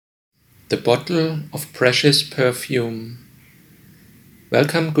The bottle of precious perfume.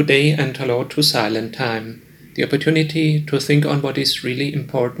 Welcome, good day, and hello to Silent Time, the opportunity to think on what is really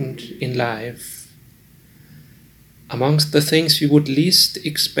important in life. Amongst the things we would least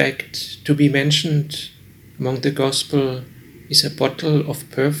expect to be mentioned among the Gospel is a bottle of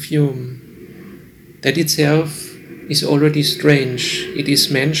perfume. That itself is already strange. It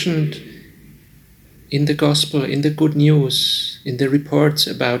is mentioned in the Gospel, in the good news, in the reports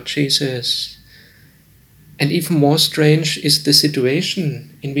about Jesus. And even more strange is the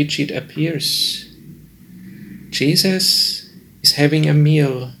situation in which it appears. Jesus is having a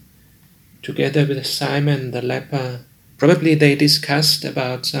meal together with Simon the leper. Probably they discussed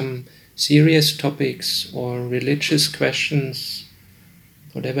about some serious topics or religious questions,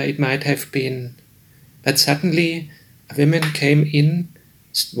 whatever it might have been. But suddenly a woman came in,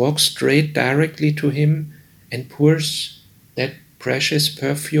 walks straight directly to him and pours that precious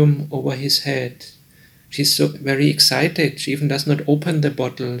perfume over his head. She's so very excited. She even does not open the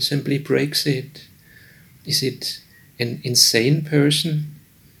bottle, simply breaks it. Is it an insane person?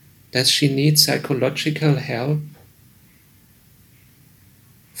 Does she need psychological help?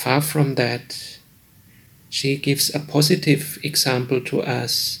 Far from that. She gives a positive example to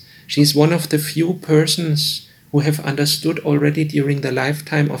us. She's one of the few persons who have understood already during the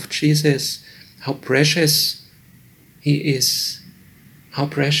lifetime of Jesus how precious he is, how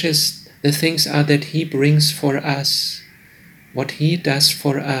precious the things are that he brings for us, what he does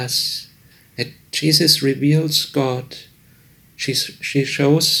for us, that Jesus reveals God. She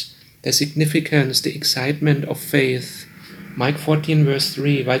shows the significance, the excitement of faith. Mark 14 verse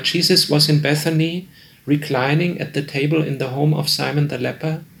 3, while Jesus was in Bethany, reclining at the table in the home of Simon the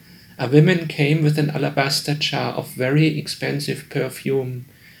leper, a woman came with an alabaster jar of very expensive perfume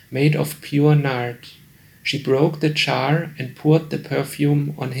made of pure nard. She broke the jar and poured the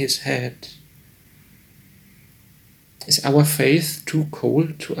perfume on his head. Is our faith too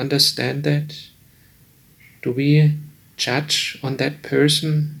cold to understand that? Do we judge on that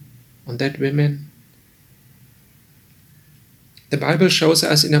person, on that woman? The Bible shows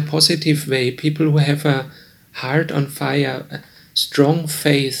us in a positive way people who have a heart on fire, a strong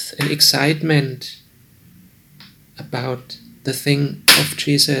faith and excitement about the thing of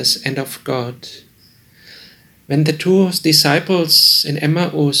Jesus and of God. When the two disciples in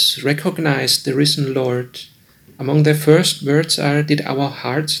Emmaus recognized the risen Lord, among their first words are, "Did our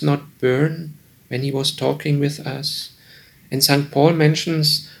hearts not burn when he was talking with us?" And St. Paul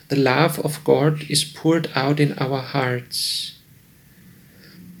mentions the love of God is poured out in our hearts.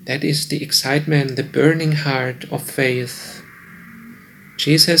 That is the excitement, the burning heart of faith.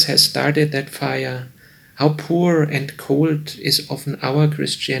 Jesus has started that fire. How poor and cold is often our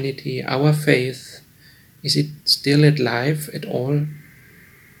Christianity, our faith. Is it still alive at all?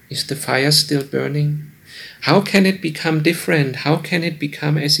 Is the fire still burning? How can it become different? How can it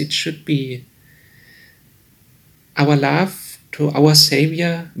become as it should be? Our love to our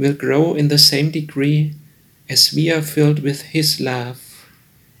Savior will grow in the same degree as we are filled with His love.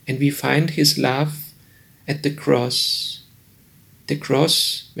 And we find His love at the cross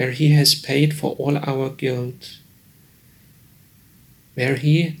where He has paid for all our guilt, where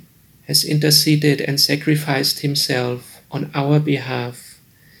He has interceded and sacrificed Himself on our behalf.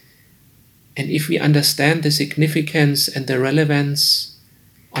 And if we understand the significance and the relevance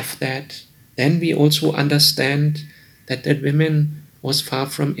of that, then we also understand that that woman was far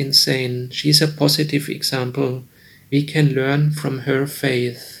from insane. She's a positive example. We can learn from her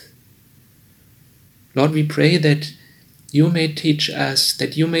faith. Lord, we pray that you may teach us,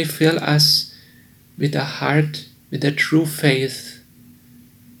 that you may fill us with a heart, with a true faith,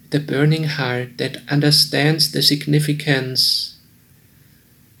 the burning heart that understands the significance.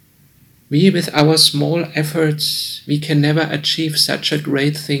 We, with our small efforts, we can never achieve such a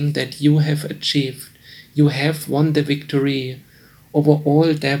great thing that you have achieved. You have won the victory over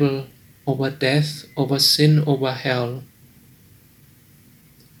all devil, over death, over sin, over hell.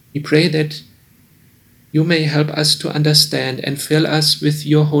 We pray that you may help us to understand and fill us with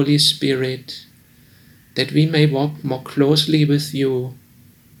your Holy Spirit, that we may walk more closely with you.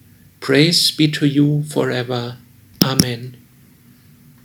 Praise be to you forever. Amen.